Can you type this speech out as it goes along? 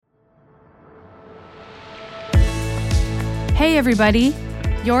Hey everybody,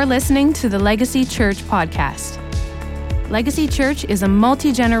 you're listening to the Legacy Church podcast. Legacy Church is a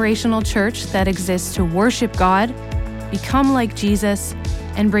multi-generational church that exists to worship God, become like Jesus,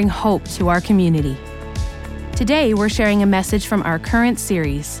 and bring hope to our community. Today, we're sharing a message from our current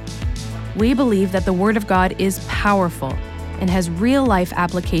series. We believe that the Word of God is powerful and has real-life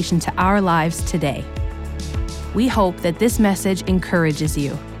application to our lives today. We hope that this message encourages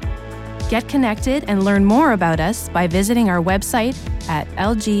you. Get connected and learn more about us by visiting our website at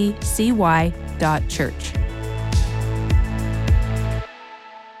lgcy.church.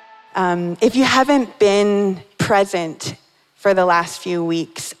 If you haven't been present for the last few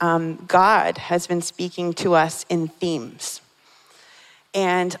weeks, God has been speaking to us in themes.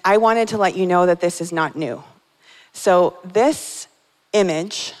 And I wanted to let you know that this is not new. So this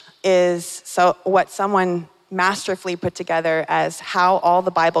image is what someone masterfully put together as how all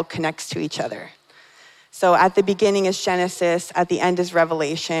the Bible connects to each other. So at the beginning is Genesis, at the end is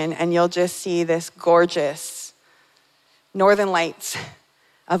Revelation, and you'll just see this gorgeous northern lights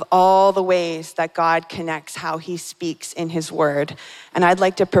of all the ways that God connects how he speaks in his word. And I'd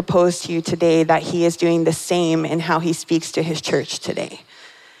like to propose to you today that he is doing the same in how he speaks to his church today.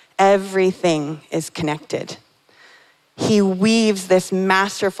 Everything is connected. He weaves this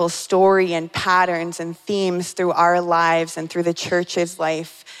masterful story and patterns and themes through our lives and through the church's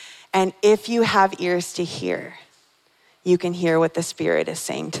life. And if you have ears to hear, you can hear what the Spirit is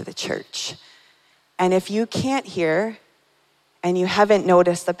saying to the church. And if you can't hear and you haven't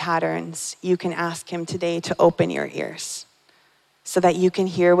noticed the patterns, you can ask him today to open your ears so that you can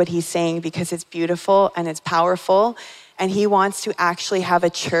hear what he's saying, because it's beautiful and it's powerful. And he wants to actually have a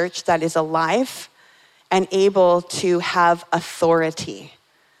church that is alive and able to have authority.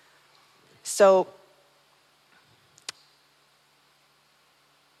 So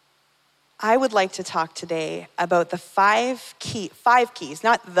I would like to talk today about the five keys,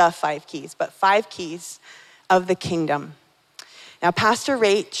 not the 5 keys, but 5 keys of the kingdom. Now, Pastor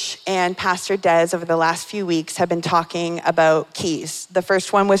Rach and Pastor Des over the last few weeks have been talking about keys. The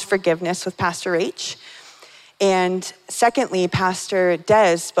first one was forgiveness with Pastor Rach. And secondly, Pastor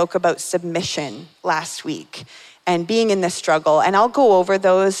Des spoke about submission last week and being in the struggle. And I'll go over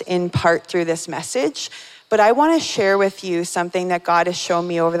those in part through this message, but I want to share with you something that God has shown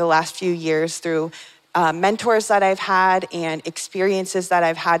me over the last few years through mentors that I've had and experiences that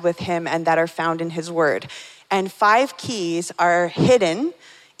I've had with him and that are found in his word. And 5 keys are hidden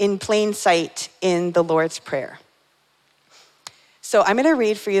in plain sight in the Lord's Prayer. So I'm going to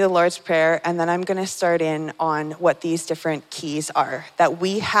read for you the Lord's Prayer, and then I'm going to start in on what these different keys are that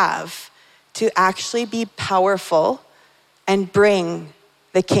we have to actually be powerful and bring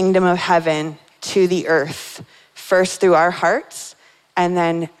the kingdom of heaven to the earth, first through our hearts, and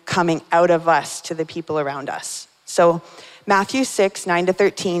then coming out of us to the people around us. So Matthew 6,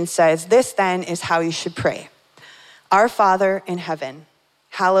 9-13 says, "This then is how you should pray. Our Father in heaven,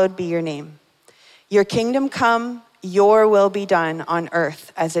 hallowed be your name. Your kingdom come, your will be done on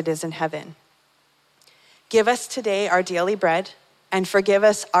earth as it is in heaven. Give us today our daily bread, and forgive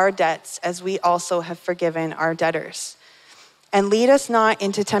us our debts as we also have forgiven our debtors. And lead us not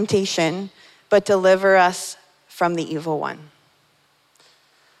into temptation, but deliver us from the evil one."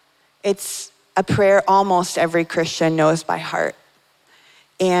 It's a prayer almost every Christian knows by heart.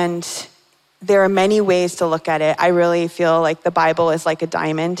 And there are many ways to look at it. I really feel like the Bible is like a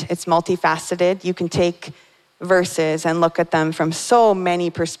diamond. It's multifaceted. You can take verses and look at them from so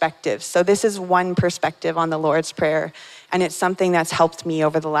many perspectives. So this is one perspective on the Lord's Prayer, and it's something that's helped me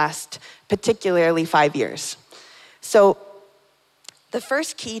over the last particularly 5 years. So the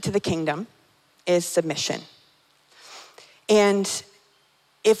first key to the kingdom is submission. And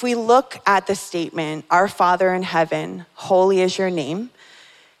if we look at the statement, "Our Father in heaven, holy is your name,"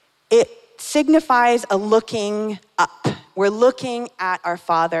 it signifies a looking up. We're looking at our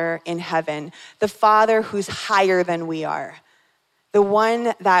Father in heaven, the Father who's higher than we are, the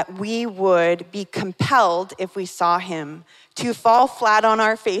one that we would be compelled, if we saw him, to fall flat on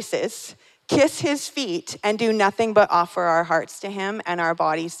our faces, kiss his feet, and do nothing but offer our hearts to him and our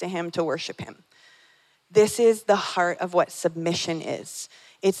bodies to him to worship him. This is the heart of what submission is.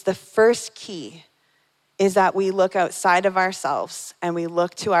 It's the first key, is that we look outside of ourselves and we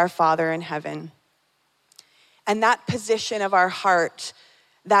look to our Father in heaven. And that position of our heart,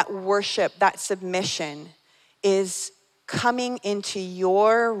 that worship, that submission is coming into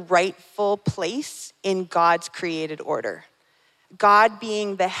your rightful place in God's created order. God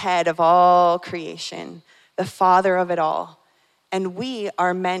being the head of all creation, the Father of it all. And we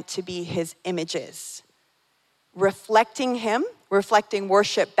are meant to be his images, reflecting him, reflecting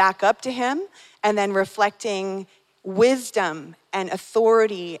worship back up to him, and then reflecting wisdom and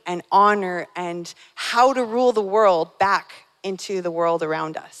authority and honor and how to rule the world back into the world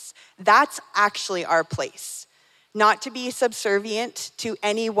around us. That's actually our place. Not to be subservient to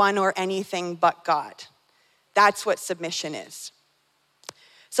anyone or anything but God. That's what submission is.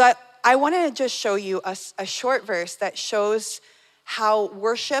 So I want to just show you a short verse that shows how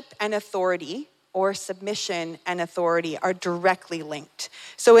worship and authority, or submission and authority, are directly linked.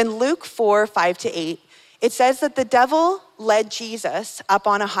 So in Luke 4, 5-8, it says that the devil led Jesus up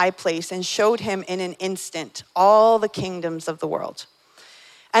on a high place and showed him in an instant all the kingdoms of the world.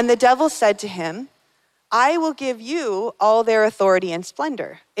 And the devil said to him, I will give you all their authority and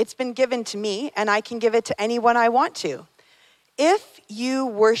splendor. It's been given to me, and I can give it to anyone I want to. If you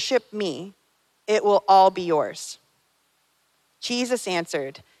worship me, it will all be yours. Jesus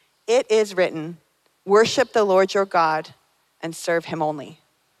answered, it is written, worship the Lord your God and serve him only.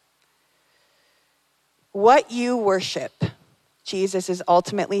 What you worship, Jesus is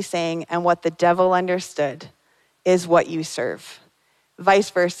ultimately saying, and what the devil understood, is what you serve.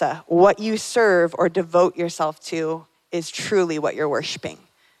 Vice versa, what you serve or devote yourself to is truly what you're worshiping.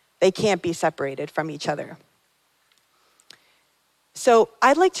 They can't be separated from each other. So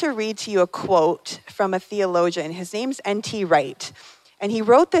I'd like to read to you a quote from a theologian. His name's N.T. Wright. And he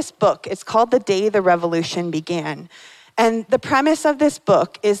wrote this book. It's called The Day the Revolution Began. And the premise of this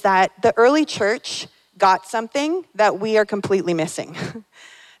book is that the early church got something that we are completely missing.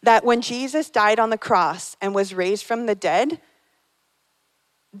 That when Jesus died on the cross and was raised from the dead,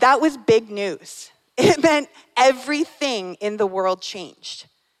 that was big news. It meant everything in the world changed.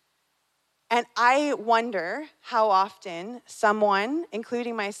 And I wonder how often someone,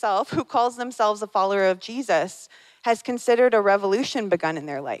 including myself, who calls themselves a follower of Jesus, has considered a revolution begun in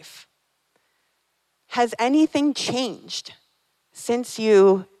their life. Has anything changed since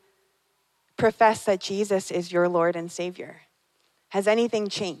you profess that Jesus is your Lord and Savior? Has anything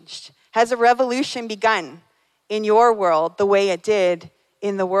changed? Has a revolution begun in your world the way it did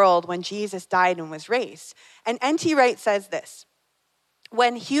in the world when Jesus died and was raised? And N.T. Wright says this: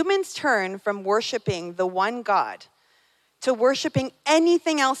 when humans turn from worshiping the one God to worshiping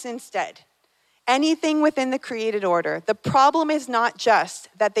anything else instead, anything within the created order, the problem is not just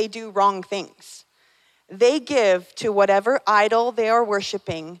that they do wrong things. They give to whatever idol they are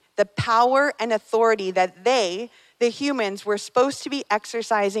worshiping the power and authority that they, the humans, were supposed to be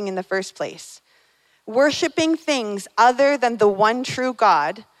exercising in the first place. Worshiping things other than the one true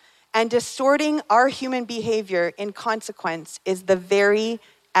God and distorting our human behavior in consequence is the very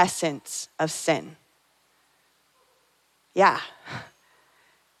essence of sin. Yeah.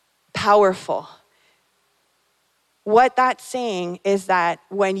 Powerful. What that's saying is that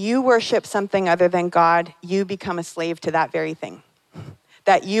when you worship something other than God, you become a slave to that very thing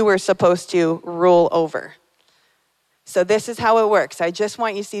that you were supposed to rule over. So this is how it works. I just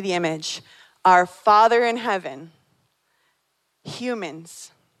want you to see the image. Our Father in heaven, humans,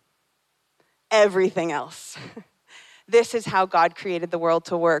 everything else. This is how God created the world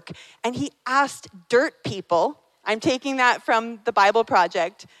to work. And he asked dirt people, I'm taking that from the Bible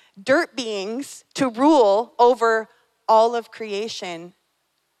Project, dirt beings to rule over all of creation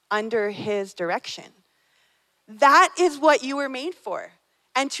under his direction. That is what you were made for.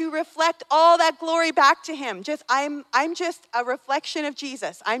 And to reflect all that glory back to him. I'm just a reflection of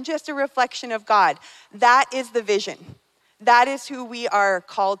Jesus. I'm just a reflection of God. That is the vision. That is who we are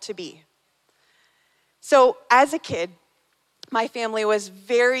called to be. So as a kid, my family was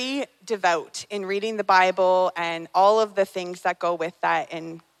very devout in reading the Bible and all of the things that go with that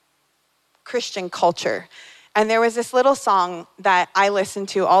in Christian culture. And there was this little song that I listened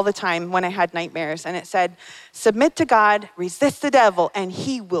to all the time when I had nightmares. And it said, submit to God, resist the devil, and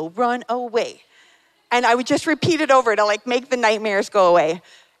he will run away. And I would just repeat it over to make the nightmares go away,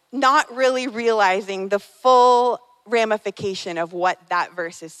 not really realizing the full ramification of what that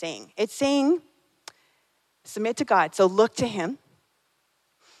verse is saying. It's saying, submit to God. So look to him.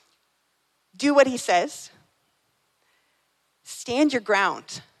 Do what he says. Stand your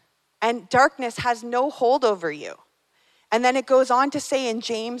ground. And darkness has no hold over you. And then it goes on to say in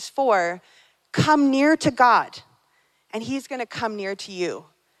James 4, come near to God, and he's going to come near to you.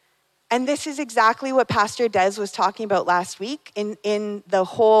 And this is exactly what Pastor Des was talking about last week in the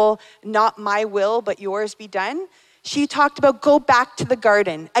whole not my will, but yours be done. She talked about go back to the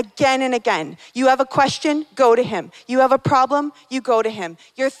garden again and again. You have a question, go to him. You have a problem, you go to him.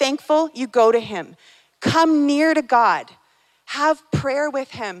 You're thankful, you go to him. Come near to God. Have prayer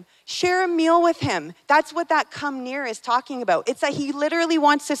with him. Share a meal with him. That's what that come near is talking about. It's that he literally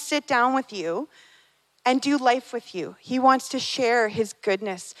wants to sit down with you and do life with you. He wants to share his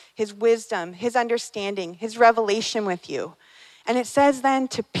goodness, his wisdom, his understanding, his revelation with you. And it says then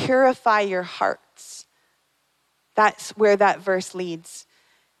to purify your hearts. That's where that verse leads.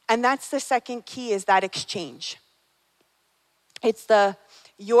 And that's the second key, is that exchange. It's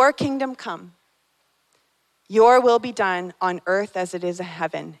your kingdom come, your will be done on earth as it is in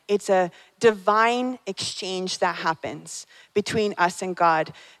heaven. It's a divine exchange that happens between us and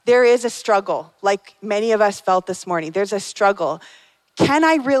God. There is a struggle, like many of us felt this morning. There's a struggle. Can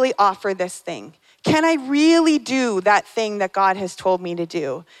I really offer this thing? Can I really do that thing that God has told me to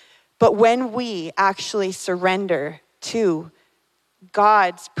do? But when we actually surrender to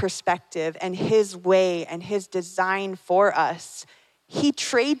God's perspective and his way and his design for us, he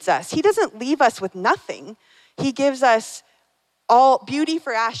trades us. He doesn't leave us with nothing. He gives us all beauty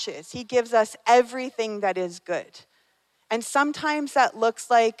for ashes. He gives us everything that is good. And sometimes that looks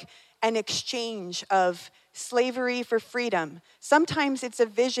like an exchange of slavery for freedom. Sometimes it's a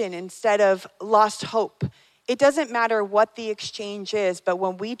vision instead of lost hope. It doesn't matter what the exchange is, but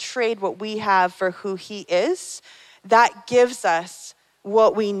when we trade what we have for who he is, that gives us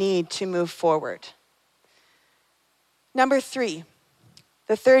what we need to move forward. Number 3,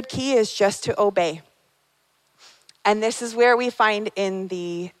 the third key is just to obey. And this is where we find in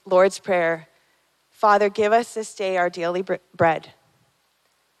the Lord's Prayer, Father, give us this day our daily bread.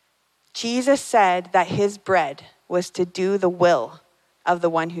 Jesus said that his bread was to do the will of the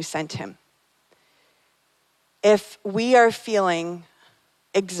one who sent him. If we are feeling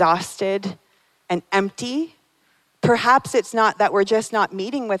exhausted and empty, perhaps it's not that we're just not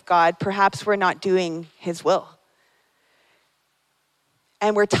meeting with God, perhaps we're not doing his will.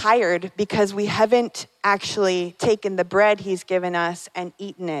 And we're tired because we haven't actually taken the bread he's given us and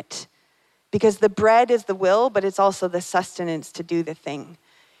eaten it. Because the bread is the will, but it's also the sustenance to do the thing.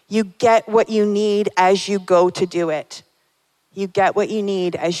 You get what you need as you go to do it. You get what you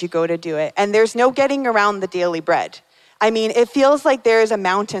need as you go to do it. And there's no getting around the daily bread. I mean, it feels like there's a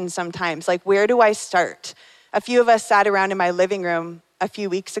mountain sometimes. Like, where do I start? A few of us sat around in my living room a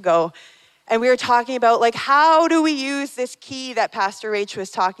few weeks ago, and we were talking about, like, how do we use this key that Pastor Rach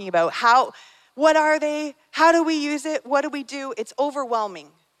was talking about? What are they? How do we use it? What do we do? It's overwhelming,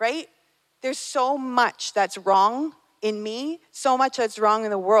 right? There's so much that's wrong in me, so much that's wrong in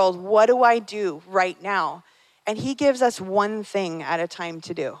the world. What do I do right now? And he gives us one thing at a time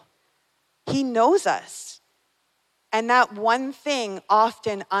to do. He knows us. And that one thing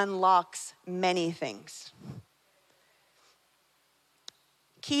often unlocks many things.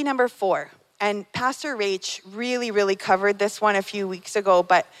 Key number 4, and Pastor Rach really covered this one a few weeks ago,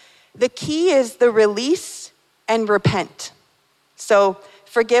 but the key is the release and repent. So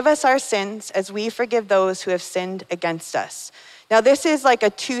forgive us our sins as we forgive those who have sinned against us. Now this is like a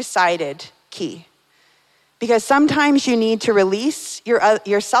two-sided key, because sometimes you need to release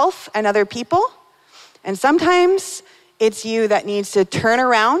yourself and other people, and sometimes it's you that needs to turn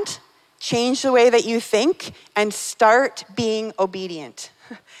around, change the way that you think, and start being obedient.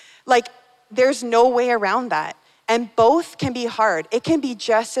 Like, there's no way around that. And both can be hard. It can be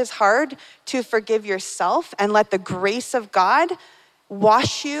just as hard to forgive yourself and let the grace of God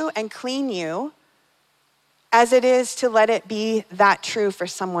wash you and clean you as it is to let it be that true for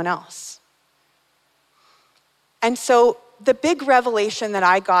someone else. And so the big revelation that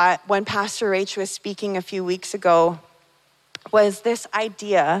I got when Pastor Rach was speaking a few weeks ago was this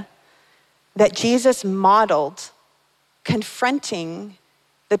idea that Jesus modeled confronting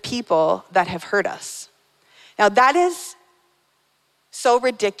the people that have hurt us. Now that is so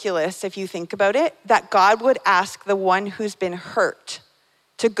ridiculous if you think about it, that God would ask the one who's been hurt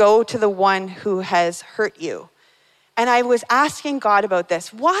to go to the one who has hurt you. And I was asking God about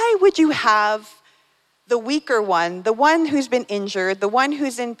this. Why would you have the weaker one, the one who's been injured, the one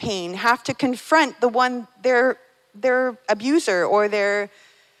who's in pain, have to confront the one, their abuser or their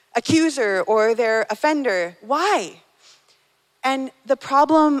accuser or their offender? Why? And the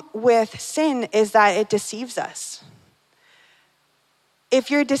problem with sin is that it deceives us.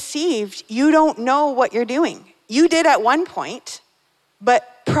 If you're deceived, you don't know what you're doing. You did at one point,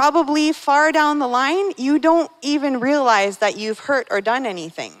 but probably far down the line, you don't even realize that you've hurt or done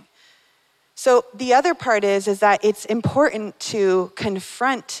anything. So the other part is that it's important to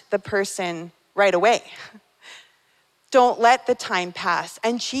confront the person right away. Don't let the time pass.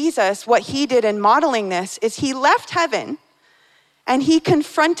 And Jesus, what he did in modeling this is he left heaven and he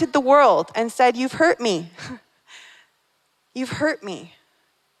confronted the world and said, you've hurt me. You've hurt me.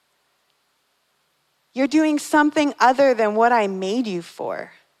 You're doing something other than what I made you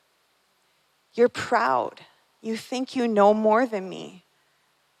for. You're proud. You think you know more than me.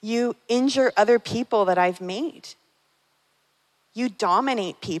 You injure other people that I've made. You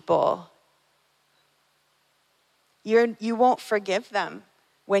dominate people. You won't forgive them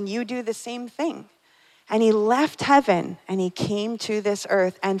when you do the same thing. And he left heaven and he came to this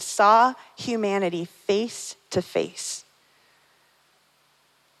earth and saw humanity face to face.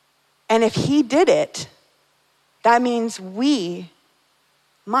 And if he did it, that means we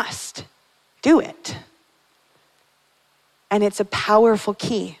must do it. And it's a powerful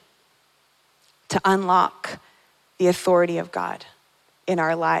key to unlock the authority of God in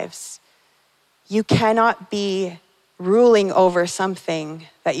our lives. You cannot be ruling over something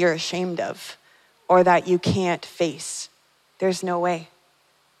that you're ashamed of or that you can't face. There's no way.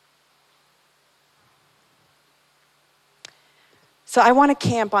 So I want to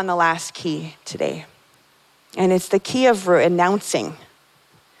camp on the last key today. And it's the key of renouncing.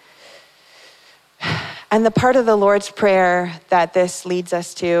 And the part of the Lord's Prayer that this leads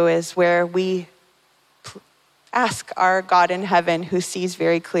us to is where we ask our God in heaven, who sees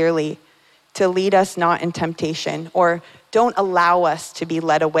very clearly, to lead us not in temptation, or don't allow us to be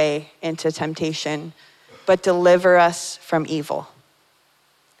led away into temptation, but deliver us from evil.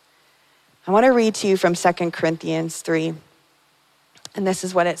 I want to read to you from 2 Corinthians 3, and this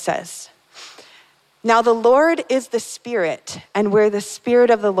is what it says. Now the Lord is the Spirit, and where the Spirit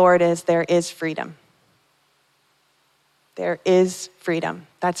of the Lord is, there is freedom. There is freedom.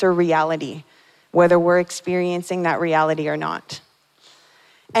 That's a reality, whether we're experiencing that reality or not.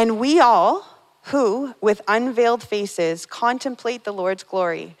 And we all, who with unveiled faces contemplate the Lord's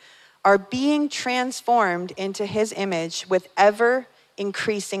glory, are being transformed into his image with ever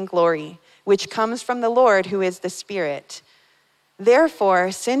increasing glory, which comes from the Lord, who is the Spirit.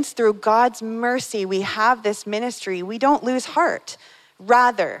 Therefore, since through God's mercy we have this ministry, we don't lose heart.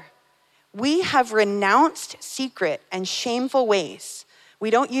 Rather, we have renounced secret and shameful ways. We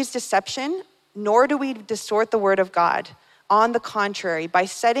don't use deception, nor do we distort the word of God. On the contrary, by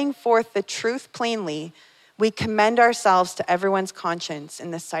setting forth the truth plainly, we commend ourselves to everyone's conscience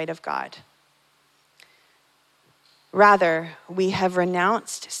in the sight of God. Rather, we have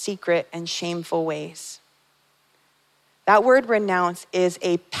renounced secret and shameful ways. That word renounce is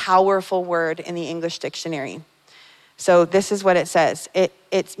a powerful word in the English dictionary. So this is what it says.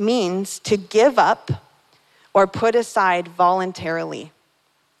 It means to give up or put aside voluntarily.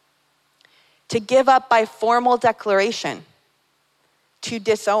 To give up by formal declaration. To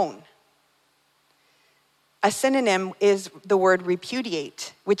disown. A synonym is the word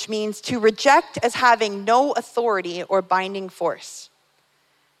repudiate, which means to reject as having no authority or binding force.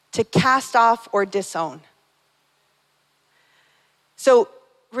 To cast off or disown. So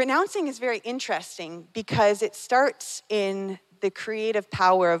renouncing is very interesting because it starts in the creative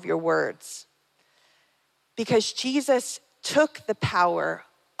power of your words. Because Jesus took the power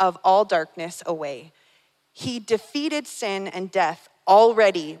of all darkness away. He defeated sin and death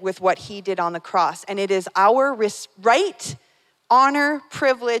already with what he did on the cross. And it is our right, honor,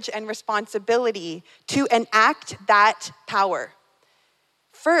 privilege, and responsibility to enact that power.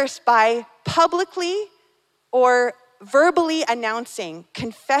 First, by publicly or verbally announcing,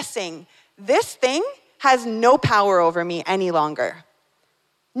 confessing, this thing has no power over me any longer.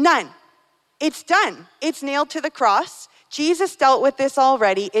 None. It's done. It's nailed to the cross. Jesus dealt with this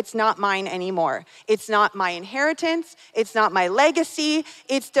already. It's not mine anymore. It's not my inheritance. It's not my legacy.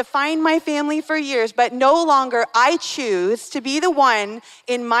 It's defined my family for years, but no longer I choose to be the one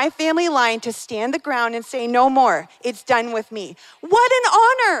in my family line to stand the ground and say, no more. It's done with me. What an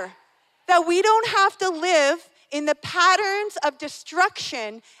honor that we don't have to live in the patterns of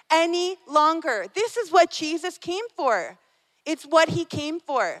destruction any longer. This is what Jesus came for. It's what he came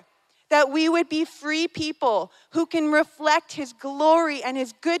for. That we would be free people who can reflect his glory and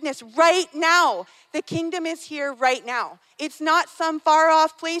his goodness right now. The kingdom is here right now. It's not some far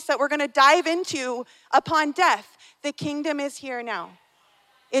off place that we're going to dive into upon death. The kingdom is here now.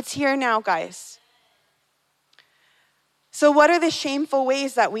 It's here now, guys. So what are the shameful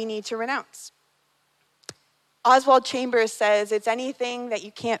ways that we need to renounce? Oswald Chambers says it's anything that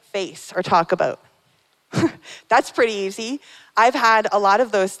you can't face or talk about. That's pretty easy. I've had a lot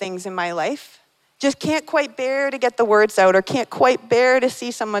of those things in my life. Just can't quite bear to get the words out or can't quite bear to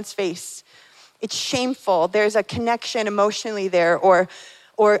see someone's face. It's shameful. There's a connection emotionally there, or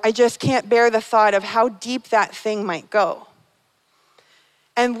I just can't bear the thought of how deep that thing might go.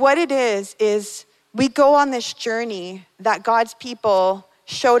 And what it is we go on this journey that God's people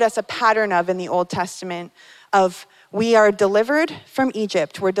showed us a pattern of in the Old Testament of we are delivered from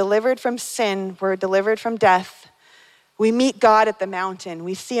Egypt, we're delivered from sin, we're delivered from death. We meet God at the mountain,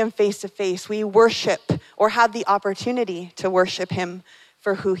 we see him face to face, we worship or have the opportunity to worship him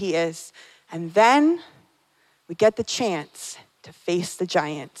for who he is. And then we get the chance to face the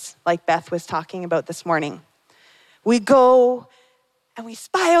giants, like Beth was talking about this morning. We go and we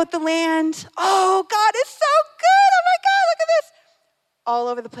spy out the land. Oh, God is so good. Oh my God, look at this. All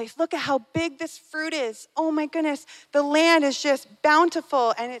over the place. Look at how big this fruit is. Oh my goodness. The land is just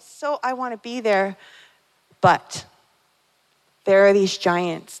bountiful and I want to be there. But there are these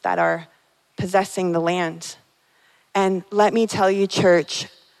giants that are possessing the land. And let me tell you, church,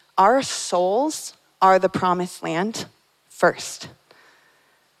 our souls are the promised land first.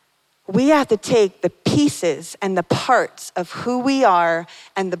 We have to take the pieces and the parts of who we are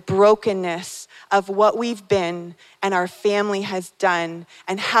and the brokenness of what we've been and our family has done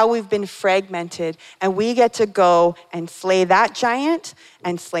and how we've been fragmented. And we get to go and slay that giant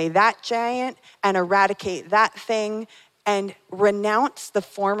and eradicate that thing and renounce the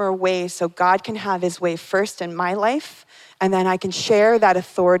former ways so God can have his way first in my life. And then I can share that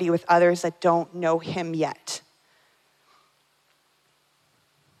authority with others that don't know him yet.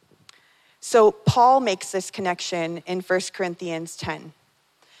 So Paul makes this connection in 1 Corinthians 10.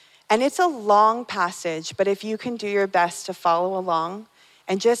 And it's a long passage, but if you can do your best to follow along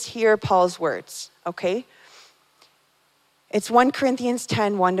and just hear Paul's words, okay? It's 1 Corinthians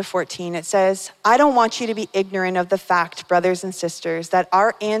 10, 1-14. It says, I don't want you to be ignorant of the fact, brothers and sisters, that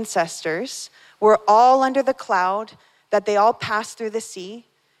our ancestors were all under the cloud, that they all passed through the sea.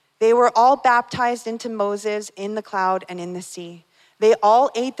 They were all baptized into Moses in the cloud and in the sea. They all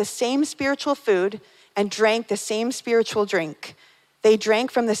ate the same spiritual food and drank the same spiritual drink. They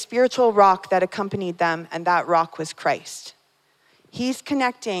drank from the spiritual rock that accompanied them, and that rock was Christ. He's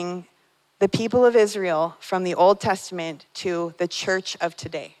connecting the people of Israel from the Old Testament to the church of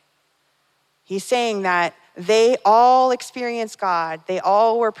today. He's saying that they all experienced God. They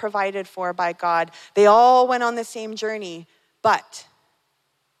all were provided for by God. They all went on the same journey. But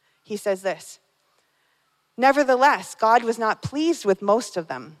he says this, nevertheless, God was not pleased with most of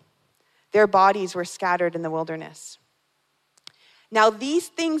them. Their bodies were scattered in the wilderness. Now, these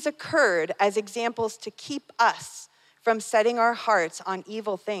things occurred as examples to keep us from setting our hearts on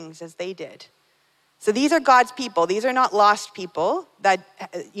evil things as they did. So these are God's people. These are not lost people that,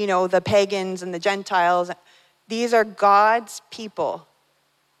 the pagans and the Gentiles. These are God's people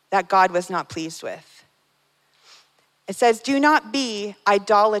that God was not pleased with. It says, do not be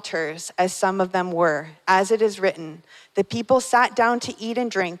idolaters as some of them were. As it is written, the people sat down to eat and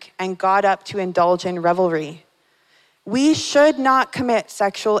drink and got up to indulge in revelry. We should not commit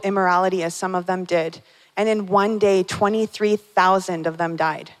sexual immorality as some of them did. And in one day, 23,000 of them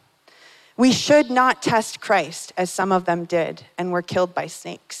died. We should not test Christ as some of them did and were killed by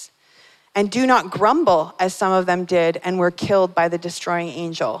snakes. And do not grumble as some of them did and were killed by the destroying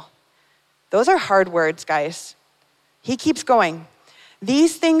angel. Those are hard words, guys. He keeps going.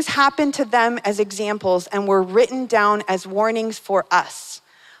 These things happened to them as examples and were written down as warnings for us,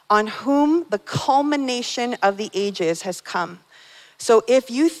 on whom the culmination of the ages has come. So if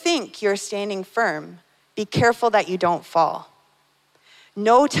you think you're standing firm, be careful that you don't fall.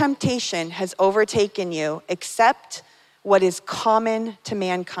 No temptation has overtaken you except what is common to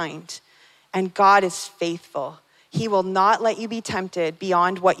mankind. And God is faithful. He will not let you be tempted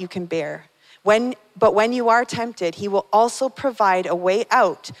beyond what you can bear. But when you are tempted, he will also provide a way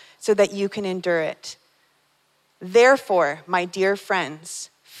out so that you can endure it. Therefore, my dear friends,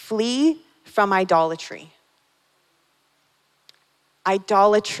 flee from idolatry.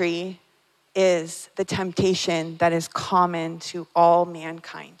 Idolatry is the temptation that is common to all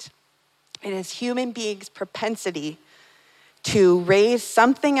mankind. It is human beings' propensity to raise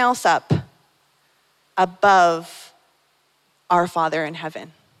something else up above our Father in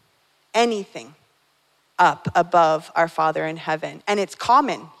heaven. Anything up above our Father in heaven. And it's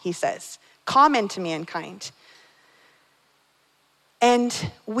common, he says, common to mankind.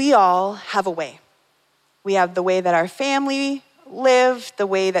 And we all have a way. We have the way that our family lived, the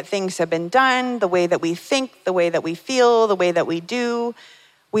way that things have been done, the way that we think, the way that we feel, the way that we do.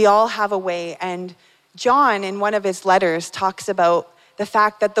 We all have a way. And John, in one of his letters, talks about the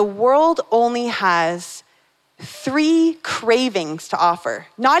fact that the world only has 3 cravings to offer.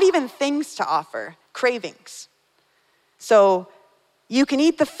 Not even things to offer, cravings. So you can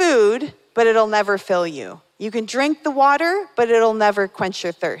eat the food, but it'll never fill you. You can drink the water, but it'll never quench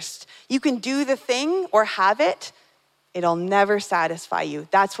your thirst. You can do the thing or have it, it'll never satisfy you.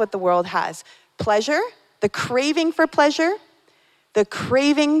 That's what the world has. Pleasure, the craving for pleasure, the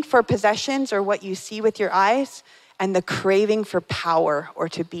craving for possessions or what you see with your eyes, and the craving for power or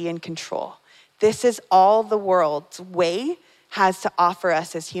to be in control. This is all the world's way has to offer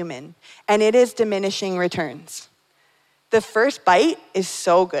us as human, and it is diminishing returns. The first bite is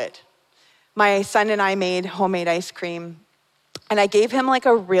so good. My son and I made homemade ice cream, and I gave him like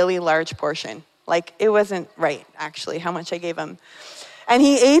a really large portion. Like, it wasn't right, actually, how much I gave him. And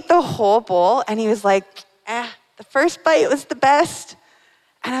he ate the whole bowl, and he was like, the first bite was the best.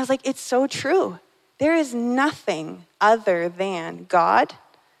 And I was like, it's so true. There is nothing other than God,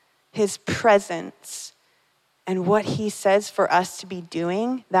 his presence, and what he says for us to be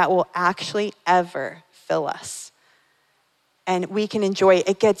doing that will actually ever fill us. And we can enjoy it.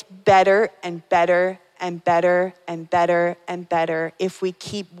 It gets better and better and better and better and better if we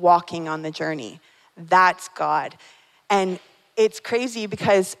keep walking on the journey. That's God. And it's crazy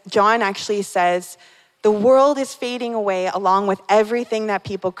because John actually says, the world is fading away along with everything that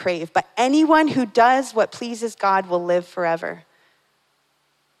people crave, but anyone who does what pleases God will live forever.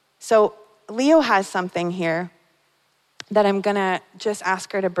 So Leo has something here that I'm gonna just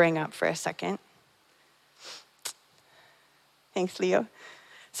ask her to bring up for a second. Thanks, Leo.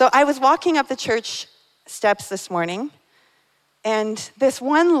 So I was walking up the church steps this morning, and this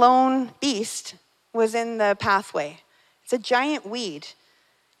one lone beast was in the pathway. It's a giant weed.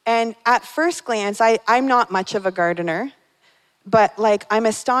 And at first glance, I'm not much of a gardener, but like I'm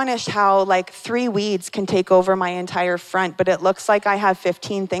astonished how like 3 weeds can take over my entire front, but it looks like I have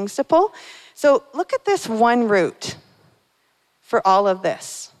 15 things to pull. So look at this one root for all of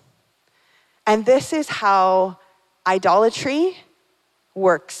this. And this is how idolatry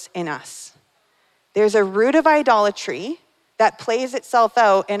works in us. There's a root of idolatry that plays itself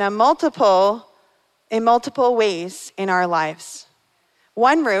out in multiple ways in our lives.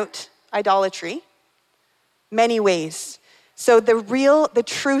 One root, idolatry, many ways. So the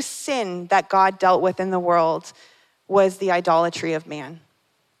true sin that God dealt with in the world was the idolatry of man.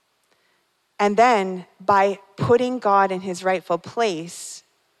 And then by putting God in his rightful place,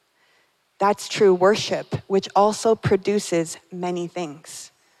 that's true worship, which also produces many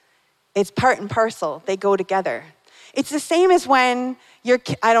things. It's part and parcel. They go together. It's the same as when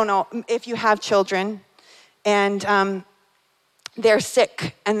I don't know, if you have children and they're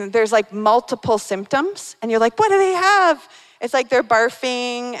sick and there's like multiple symptoms and you're like, what do they have? It's like they're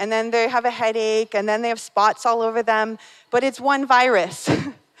barfing and then they have a headache and then they have spots all over them, but it's one virus.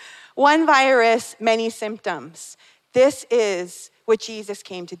 One virus, many symptoms. This is what Jesus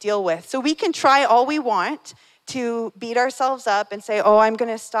came to deal with. So we can try all we want to beat ourselves up and say, oh, I'm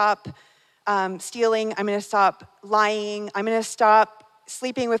gonna stop stealing, I'm gonna stop lying, I'm gonna stop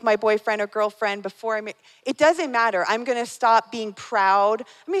sleeping with my boyfriend or girlfriend before it doesn't matter. I'm gonna stop being proud.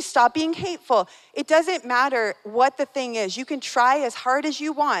 I'm gonna stop being hateful. It doesn't matter what the thing is. You can try as hard as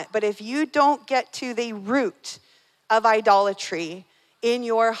you want, but if you don't get to the root of idolatry in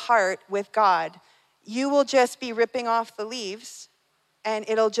your heart with God, you will just be ripping off the leaves and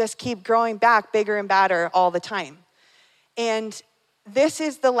it'll just keep growing back bigger and badder all the time. And this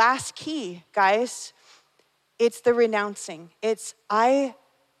is the last key, guys. It's the renouncing. It's, I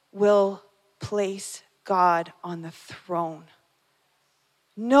will place God on the throne.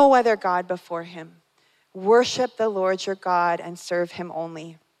 No other God before him. Worship the Lord your God and serve him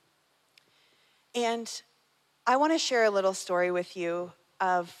only. And I want to share a little story with you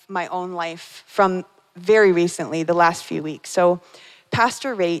of my own life from very recently, the last few weeks. So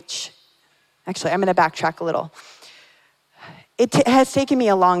Pastor Rach, actually, I'm going to backtrack a little. It has taken me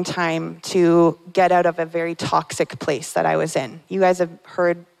a long time to get out of a very toxic place that I was in. You guys have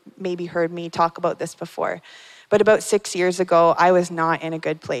maybe heard me talk about this before. But about 6 years ago, I was not in a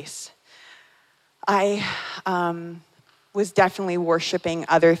good place. I was definitely worshiping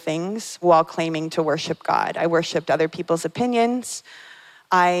other things while claiming to worship God. I worshiped other people's opinions.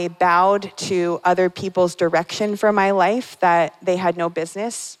 I bowed to other people's direction for my life that they had no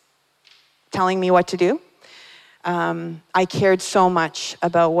business telling me what to do. I cared so much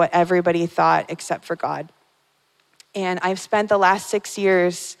about what everybody thought except for God. And I've spent the last 6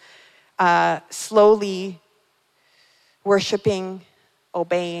 years slowly worshiping,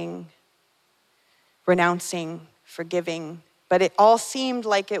 obeying, renouncing, forgiving. But it all seemed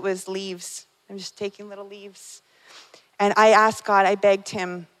like it was leaves. I'm just taking little leaves. And I asked God, I begged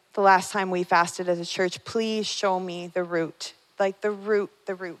him the last time we fasted as a church, please show me the root, like the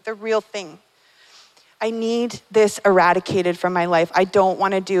real thing. I need this eradicated from my life. I don't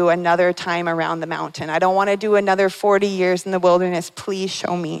want to do another time around the mountain. I don't want to do another 40 years in the wilderness. Please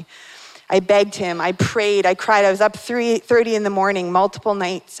show me. I begged him. I prayed. I cried. I was up 3:30 in the morning, multiple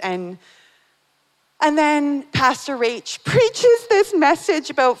nights. And then Pastor Rach preaches this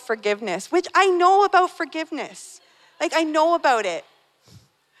message about forgiveness, which I know about forgiveness. Like, I know about it.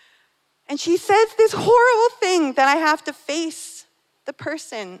 And she says this horrible thing that I have to face the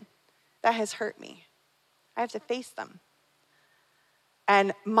person that has hurt me. I have to face them.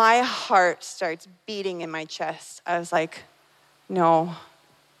 And my heart starts beating in my chest. I was like, no,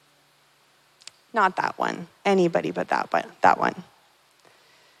 not that one. Anybody but that one.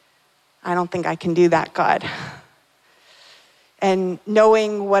 I don't think I can do that, God. And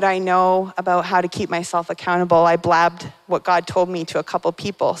knowing what I know about how to keep myself accountable, I blabbed what God told me to a couple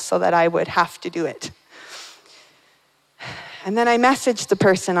people so that I would have to do it. And then I messaged the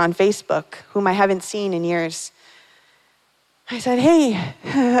person on Facebook whom I haven't seen in years. I said, hey,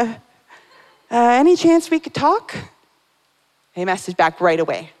 any chance we could talk? He messaged back right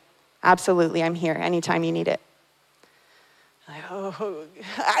away. Absolutely, I'm here anytime you need it.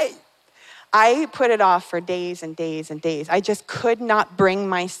 I put it off for days and days and days. I just could not bring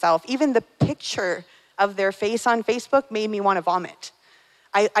myself. Even the picture of their face on Facebook made me want to vomit.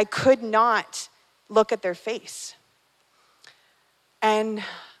 I could not look at their face. And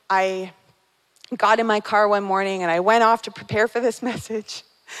I got in my car one morning and I went off to prepare for this message.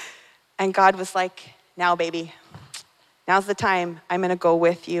 And God was like, now, baby, now's the time. I'm going to go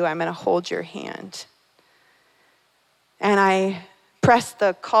with you. I'm going to hold your hand. And I pressed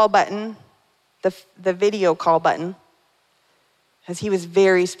the call button, the video call button, because he was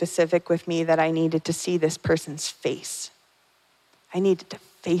very specific with me that I needed to see this person's face. I needed to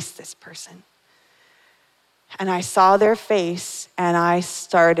face this person. And I saw their face and I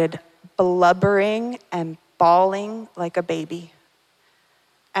started blubbering and bawling like a baby.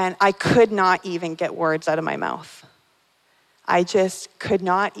 And I could not even get words out of my mouth. I just could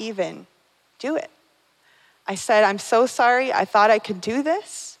not even do it. I said, I'm so sorry. I thought I could do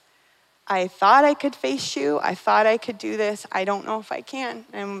this. I thought I could face you. I thought I could do this. I don't know if I can.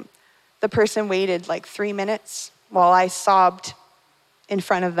 And the person waited like 3 minutes while I sobbed in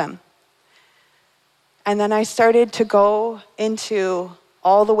front of them. And then I started to go into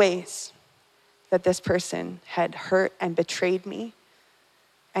all the ways that this person had hurt and betrayed me.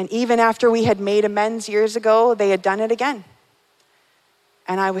 And even after we had made amends years ago, they had done it again.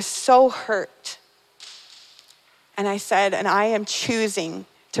 And I was so hurt. And I said, and I am choosing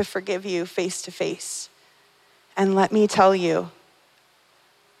to forgive you face to face. And let me tell you,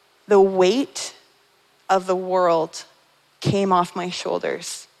 the weight of the world came off my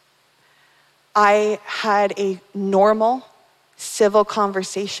shoulders. I had a normal, civil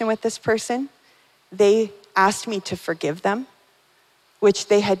conversation with this person. They asked me to forgive them, which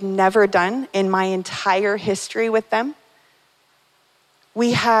they had never done in my entire history with them.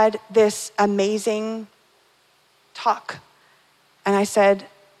 We had this amazing talk. And I said,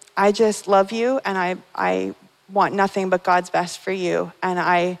 I just love you and I want nothing but God's best for you. And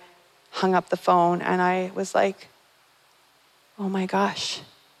I hung up the phone and I was like, oh my gosh,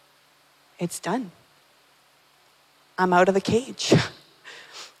 it's done. I'm out of the cage.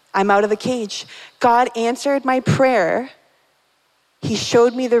 I'm out of the cage. God answered my prayer. He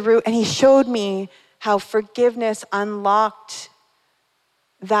showed me the root and he showed me how forgiveness unlocked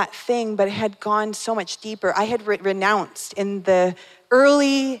that thing, but it had gone so much deeper. I had renounced in the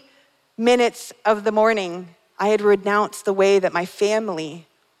early minutes of the morning. I had renounced the way that my family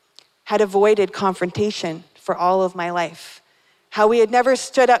had avoided confrontation for all of my life. How we had never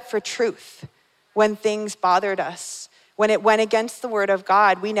stood up for truth when things bothered us. When it went against the word of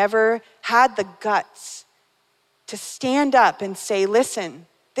God, we never had the guts to stand up and say, listen,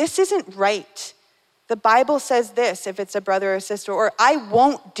 this isn't right. The Bible says this if it's a brother or sister, or I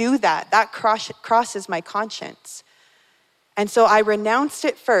won't do that. That crosses my conscience. And so I renounced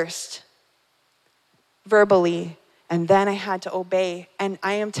it first, verbally, and then I had to obey. And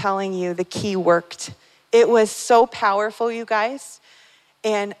I am telling you, the key worked. It was so powerful, you guys.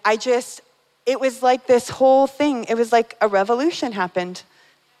 And it was like this whole thing. It was like a revolution happened.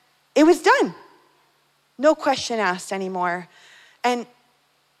 It was done. No question asked anymore. And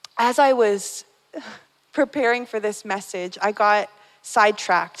as I was preparing for this message, I got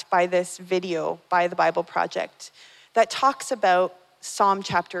sidetracked by this video by the Bible Project that talks about Psalm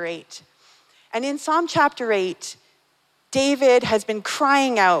chapter 8. And in Psalm chapter 8, David has been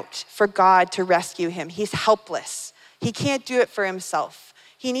crying out for God to rescue him. He's helpless. He can't do it for himself.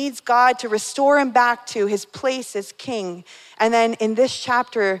 He needs God to restore him back to his place as king. And then in this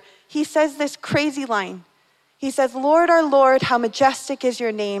chapter, he says this crazy line. He says, Lord, our Lord, how majestic is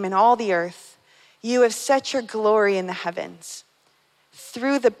your name in all the earth. You have set your glory in the heavens.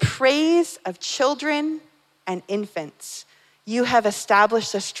 Through the praise of children and infants, you have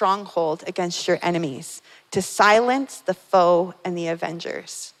established a stronghold against your enemies to silence the foe and the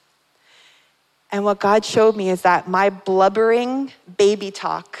avengers. And what God showed me is that my blubbering baby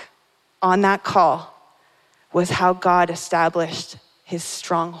talk on that call was how God established his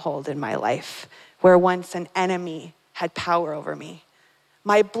stronghold in my life, where once an enemy had power over me.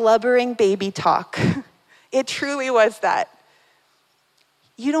 my blubbering baby talk. It truly was that.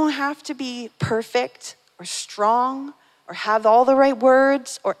 You don't have to be perfect or strong or have all the right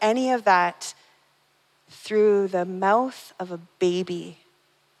words or any of that. Through the mouth of a baby,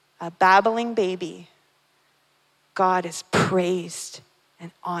 a babbling baby, God is praised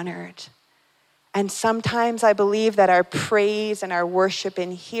and honored. And sometimes I believe that our praise and our worship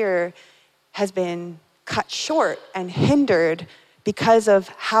in here has been cut short and hindered because of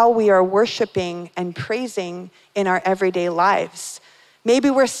how we are worshiping and praising in our everyday lives. Maybe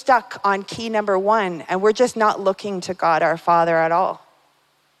we're stuck on key number 1 and we're just not looking to God our Father at all.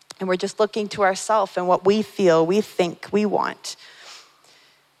 And we're just looking to ourselves and what we feel, we think, we want.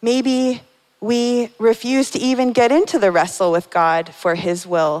 Maybe we refuse to even get into the wrestle with God for his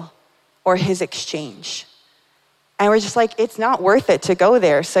will or his exchange. And we're just like, it's not worth it to go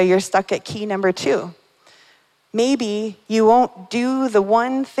there, so you're stuck at key number 2. Maybe you won't do the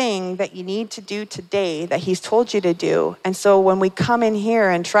one thing that you need to do today that he's told you to do. And so when we come in here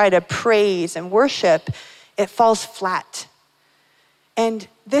and try to praise and worship, it falls flat. And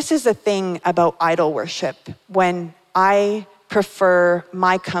this is the thing about idol worship. When I prefer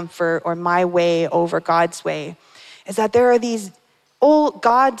my comfort or my way over God's way, is that there are these old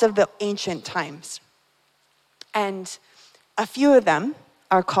gods of the ancient times. And a few of them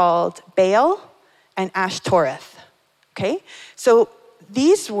are called Baal and Ashtoreth, okay? So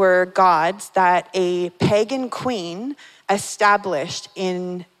these were gods that a pagan queen established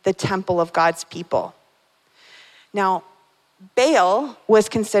in the temple of God's people. Now, Baal was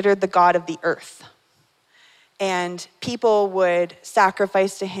considered the god of the earth. And people would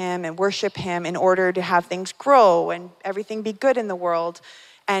sacrifice to him and worship him in order to have things grow and everything be good in the world.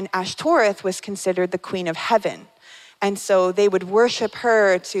 And Ashtoreth was considered the queen of heaven. And so they would worship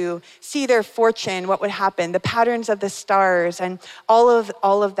her to see their fortune, what would happen, the patterns of the stars and all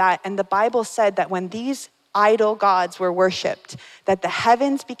of that. And the Bible said that when these idol gods were worshiped, that the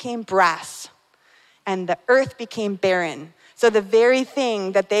heavens became brass and the earth became barren. So the very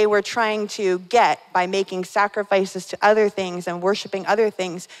thing that they were trying to get by making sacrifices to other things and worshiping other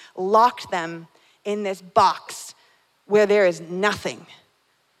things locked them in this box where there is nothing.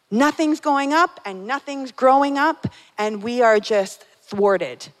 Nothing's going up and nothing's growing up, and we are just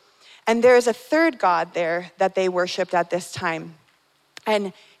thwarted. And there's a third god there that they worshiped at this time,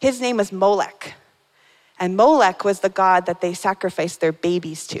 and his name was Molech. And Molech was the god that they sacrificed their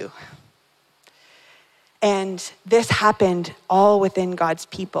babies to. And this happened all within God's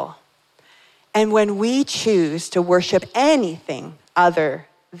people. And when we choose to worship anything other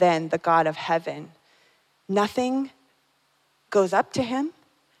than the God of heaven, nothing goes up to him,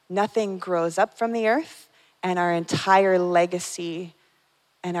 nothing grows up from the earth, and our entire legacy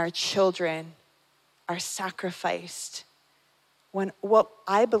and our children are sacrificed. When what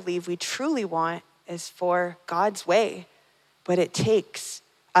I believe we truly want is for God's way, but it takes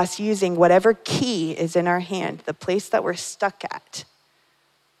us using whatever key is in our hand, the place that we're stuck at,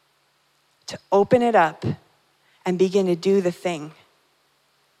 to open it up and begin to do the thing.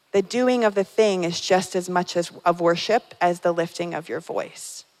 The doing of the thing is just as much as of worship as the lifting of your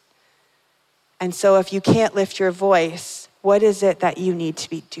voice. And so if you can't lift your voice, what is it that you need to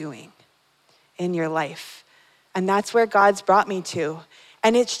be doing in your life? And that's where God's brought me to.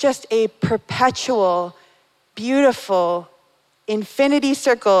 And it's just a perpetual, beautiful, infinity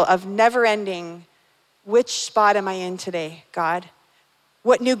circle of never ending. Which spot am I in today, God?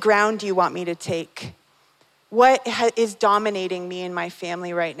 What new ground do you want me to take? What is dominating me and my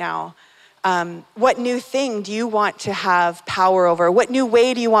family right now? What new thing do you want to have power over? What new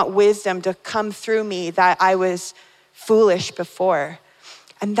way do you want wisdom to come through me that I was foolish before?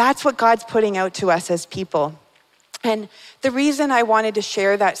 And that's what God's putting out to us as people. And the reason I wanted to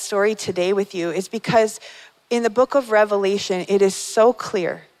share that story today with you is because in the book of Revelation, it is so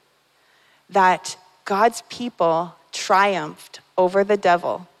clear that God's people triumphed over the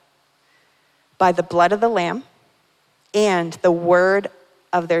devil by the blood of the Lamb and the word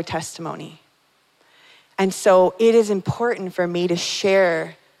of their testimony. And so it is important for me to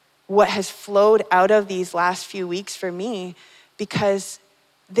share what has flowed out of these last few weeks for me, because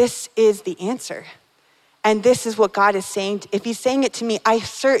this is the answer. And this is what God is saying. If he's saying it to me, I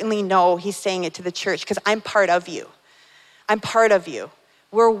certainly know he's saying it to the church because I'm part of you. I'm part of you.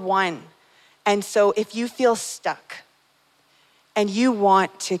 We're one. And so if you feel stuck and you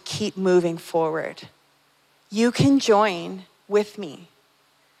want to keep moving forward, you can join with me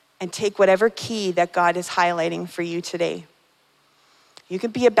and take whatever key that God is highlighting for you today. You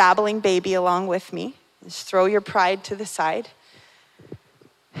can be a babbling baby along with me. Just throw your pride to the side.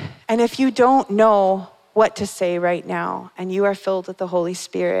 And if you don't know what to say right now, and you are filled with the Holy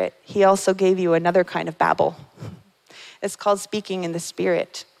Spirit, he also gave you another kind of babble. It's called speaking in the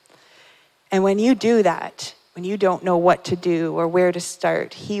Spirit. And when you do that, when you don't know what to do or where to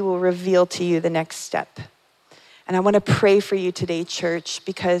start, he will reveal to you the next step. And I want to pray for you today, church,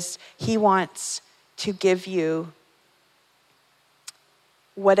 because he wants to give you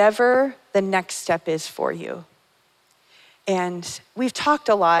whatever the next step is for you. And we've talked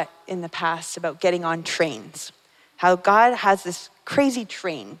a lot in the past about getting on trains, how God has this crazy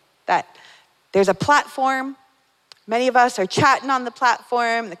train that there's a platform. Many of us are chatting on the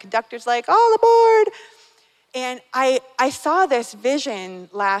platform. The conductor's like, all aboard. And I saw this vision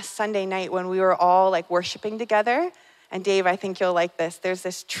last Sunday night when we were all like worshiping together. And Dave, I think you'll like this. There's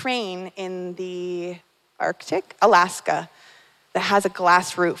this train in the Arctic, Alaska, that has a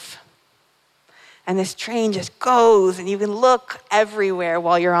glass roof. And this train just goes and you can look everywhere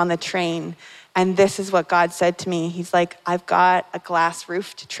while you're on the train. And this is what God said to me. He's like, I've got a glass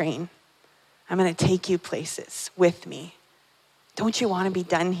roofed train. I'm gonna take you places with me. Don't you wanna be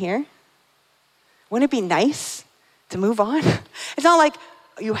done here? Wouldn't it be nice to move on? It's not like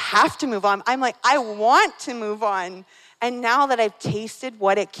you have to move on. I'm like, I want to move on. And now that I've tasted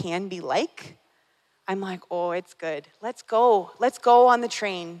what it can be like, I'm like, oh, it's good. Let's go. Let's go on the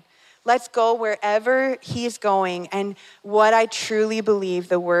train. Let's go wherever he's going. And what I truly believe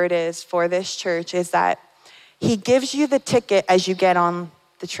the word is for this church is that he gives you the ticket as you get on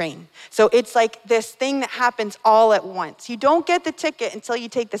the train. So it's like this thing that happens all at once. You don't get the ticket until you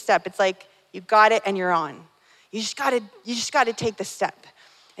take the step. It's like you got it and you're on. You just gotta take the step.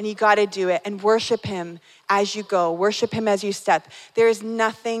 And you gotta do it and worship him as you go. Worship him as you step. There is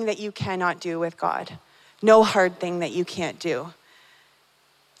nothing that you cannot do with God. No hard thing that you can't do.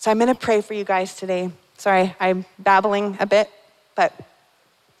 So I'm gonna pray for you guys today. Sorry, I'm babbling a bit, but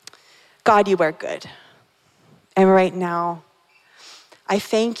God, you are good. And right now, I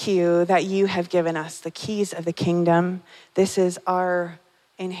thank you that you have given us the keys of the kingdom. This is our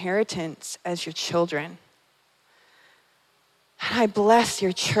inheritance as your children. And I bless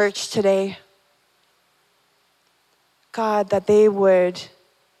your church today. God, that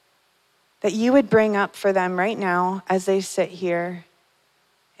you would bring up for them right now as they sit here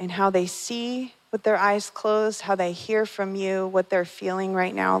and how they see with their eyes closed, how they hear from you, what they're feeling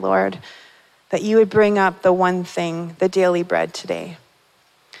right now, Lord, that you would bring up the one thing, the daily bread today.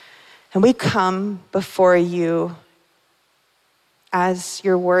 And we come before you, as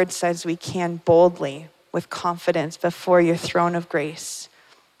your word says we can, boldly, with confidence before your throne of grace.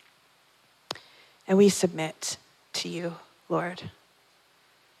 And we submit to you, Lord.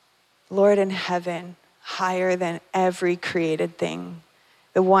 Lord in heaven, higher than every created thing,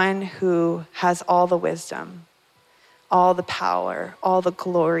 the one who has all the wisdom, all the power, all the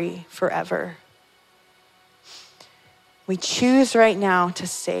glory forever. We choose right now to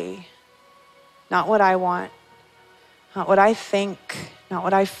say, not what I want, not what I think, not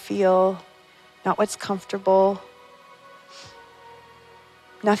what I feel, not what's comfortable,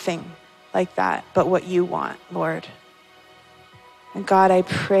 nothing like that, but what you want, Lord. And God, I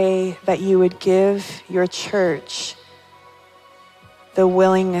pray that you would give your church the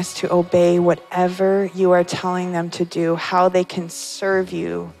willingness to obey whatever you are telling them to do, how they can serve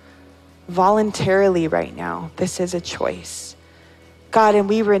you voluntarily right now. This is a choice. God, and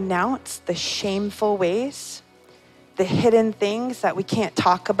we renounce the shameful ways, the hidden things that we can't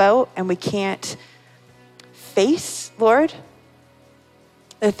talk about and we can't face, Lord.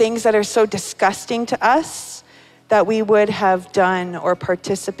 The things that are so disgusting to us that we would have done or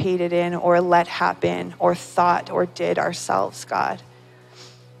participated in or let happen or thought or did ourselves, God.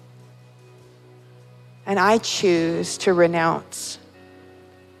 And I choose to renounce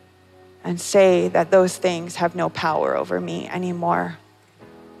and say that those things have no power over me anymore.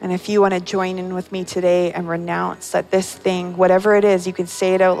 And if you want to join in with me today and renounce that this thing, whatever it is, you can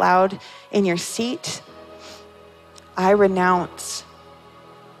say it out loud in your seat. I renounce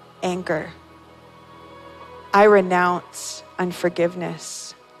anger. I renounce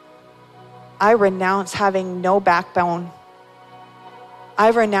unforgiveness. I renounce having no backbone. I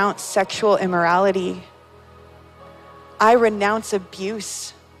renounce sexual immorality. I renounce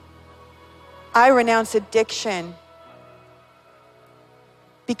abuse. I renounce addiction.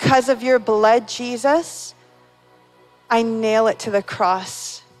 Because of your blood, Jesus, I nail it to the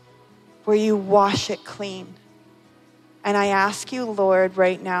cross where you wash it clean. And I ask you, Lord,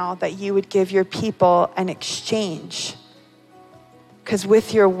 right now that you would give your people an exchange. Because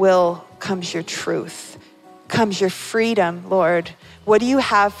with your will comes your truth, comes your freedom, Lord. What do you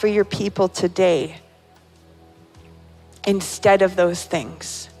have for your people today instead of those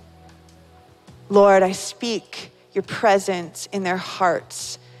things? Lord, I speak your presence in their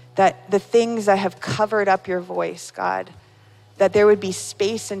hearts, that the things that have covered up your voice, God, that there would be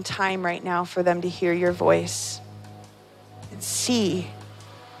space and time right now for them to hear your voice and see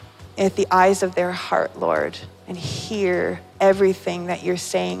at the eyes of their heart, Lord, and hear everything that you're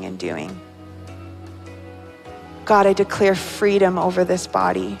saying and doing. God, I declare freedom over this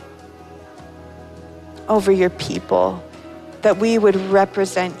body, over your people, that we would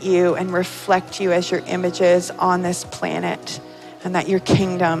represent you and reflect you as your images on this planet, and that your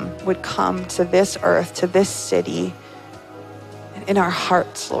kingdom would come to this earth, to this city, and in our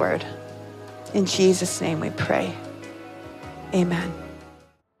hearts, Lord. In Jesus' name we pray. Amen.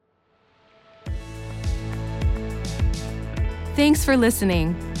 Thanks for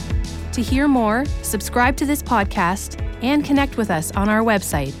listening. To hear more, subscribe to this podcast and connect with us on our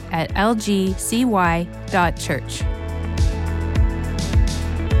website at lgcy.church.